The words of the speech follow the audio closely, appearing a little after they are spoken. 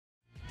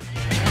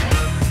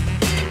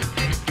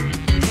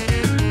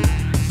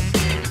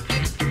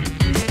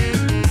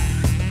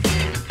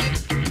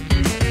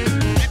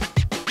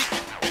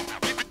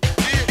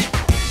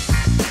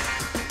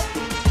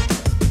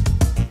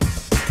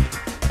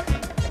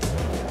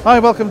Hi,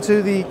 welcome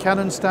to the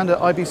Canon Standard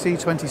IBC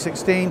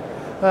 2016.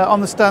 On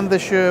the stand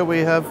this year we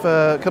have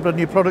a couple of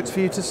new products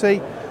for you to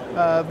see.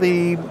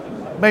 The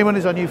main one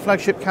is our new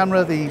flagship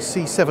camera, the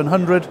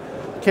C700,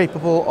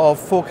 capable of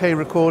 4K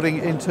recording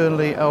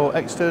internally or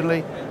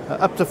externally,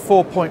 up to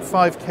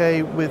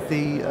 4.5K with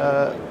the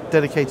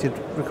dedicated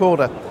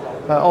recorder.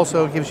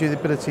 Also gives you the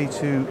ability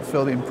to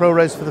film in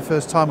ProRes for the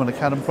first time on a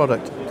Canon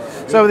product.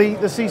 So the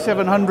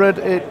C700,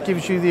 it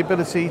gives you the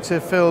ability to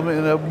film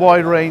in a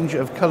wide range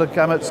of colour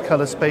gamuts,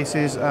 colour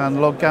spaces and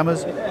log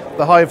gammas.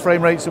 The higher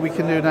frame rates that we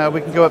can do now,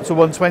 we can go up to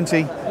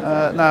 120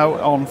 now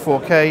on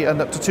 4K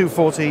and up to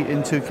 240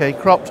 in 2K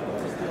cropped.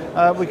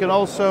 We can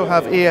also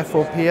have EF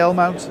or PL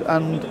mount,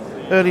 and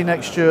early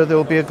next year there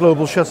will be a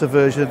global shutter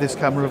version of this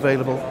camera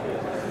available.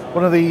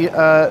 One of the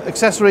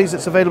accessories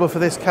that's available for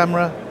this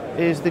camera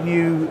is the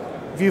new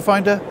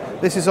viewfinder.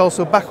 This is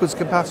also backwards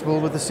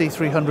compatible with the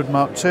C300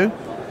 Mark II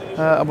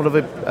and will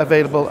be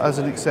available as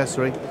an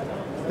accessory.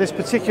 This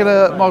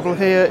particular model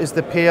here is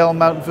the PL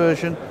mount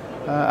version,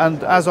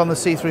 and as on the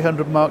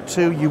C300 Mark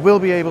II, you will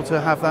be able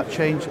to have that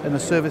change in a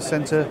service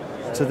centre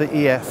to the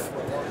EF.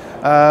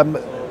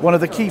 One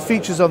of the key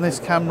features on this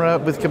camera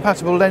with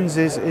compatible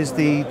lenses is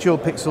the dual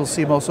pixel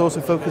CMOS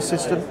autofocus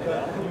system.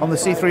 On the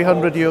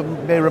C300, you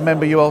may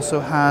remember you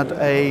also had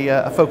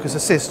a focus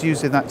assist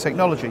using that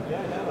technology.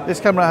 This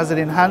camera has an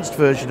enhanced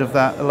version of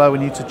that,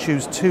 allowing you to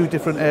choose two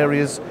different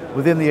areas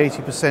within the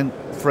 80%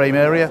 frame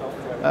area,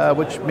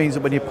 which means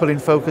that when you pull in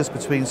focus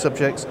between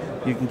subjects,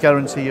 you can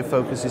guarantee your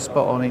focus is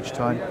spot on each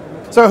time.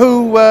 So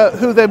who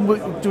then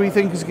do we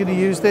think is going to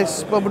use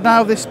this? Well,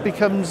 now this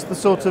becomes the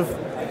sort of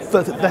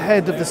the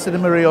head of the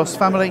Cinema EOS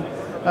family.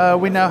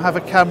 We now have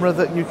a camera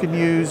that you can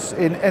use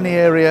in any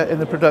area in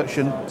the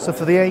production. So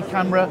for the A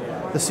camera,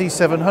 the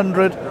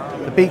C700,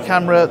 the B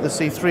camera, the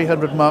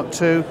C300 Mark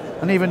II,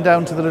 and even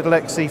down to the little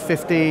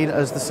XC15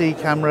 as the C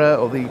camera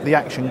or the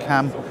action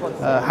cam,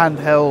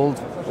 handheld,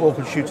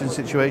 awkward shooting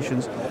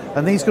situations.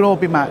 And these can all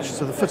be matched,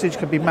 so the footage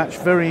can be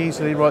matched very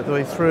easily right the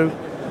way through,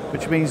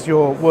 which means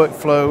your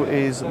workflow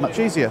is much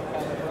easier.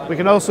 We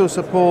can also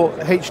support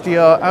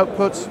HDR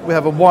outputs. We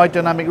have a wide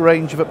dynamic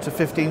range of up to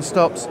 15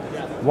 stops,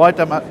 wide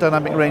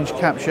dynamic range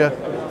capture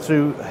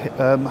through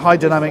high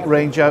dynamic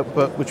range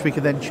output, which we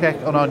can then check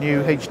on our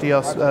new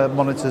HDR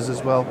monitors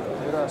as well.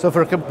 So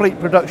for a complete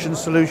production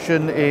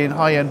solution in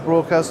high-end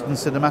broadcast and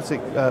cinematic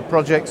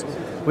projects,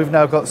 we've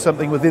now got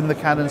something within the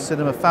Canon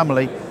cinema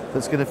family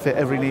that's going to fit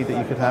every need that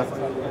you could have.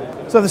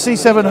 So the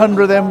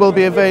C700 then will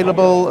be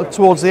available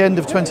towards the end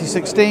of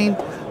 2016.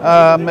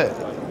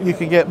 You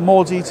can get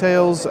more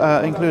details,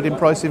 including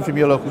pricing from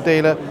your local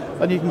dealer,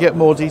 and you can get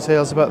more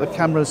details about the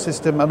camera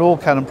system and all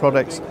Canon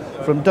products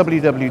from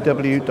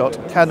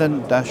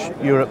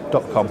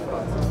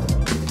www.canon-europe.com.